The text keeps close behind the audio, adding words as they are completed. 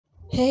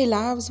Hey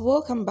loves,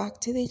 welcome back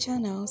to the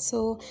channel.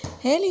 So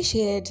Haley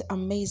shared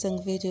amazing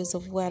videos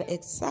of what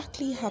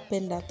exactly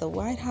happened at the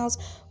White House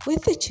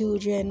with the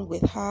children,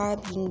 with her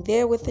being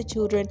there with the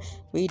children,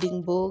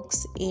 reading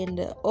books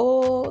and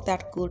all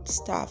that good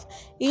stuff.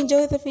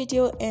 Enjoy the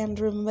video and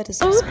remember to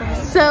subscribe.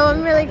 So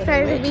I'm really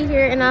excited to be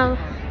here and I'll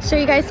show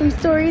you guys some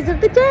stories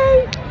of the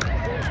day.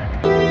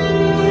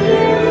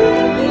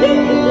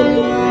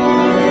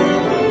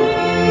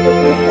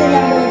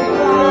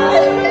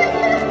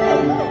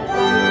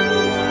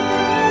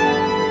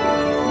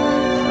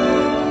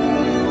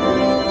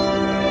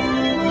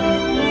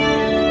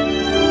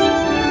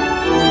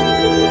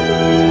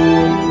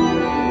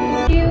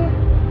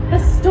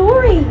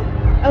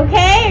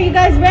 Okay, are you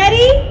guys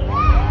ready?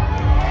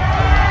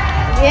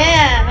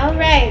 Yeah, all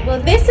right.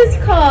 Well, this is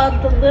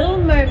called The Little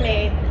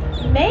Mermaid.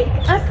 Make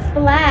a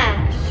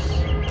splash.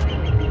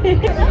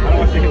 And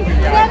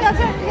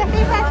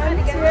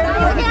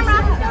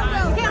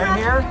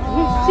here?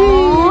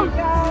 Oh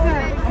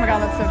my god,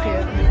 that's so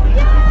cute.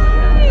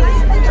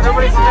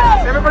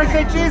 Everybody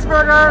say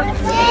cheeseburger!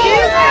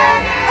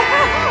 Cheeseburger!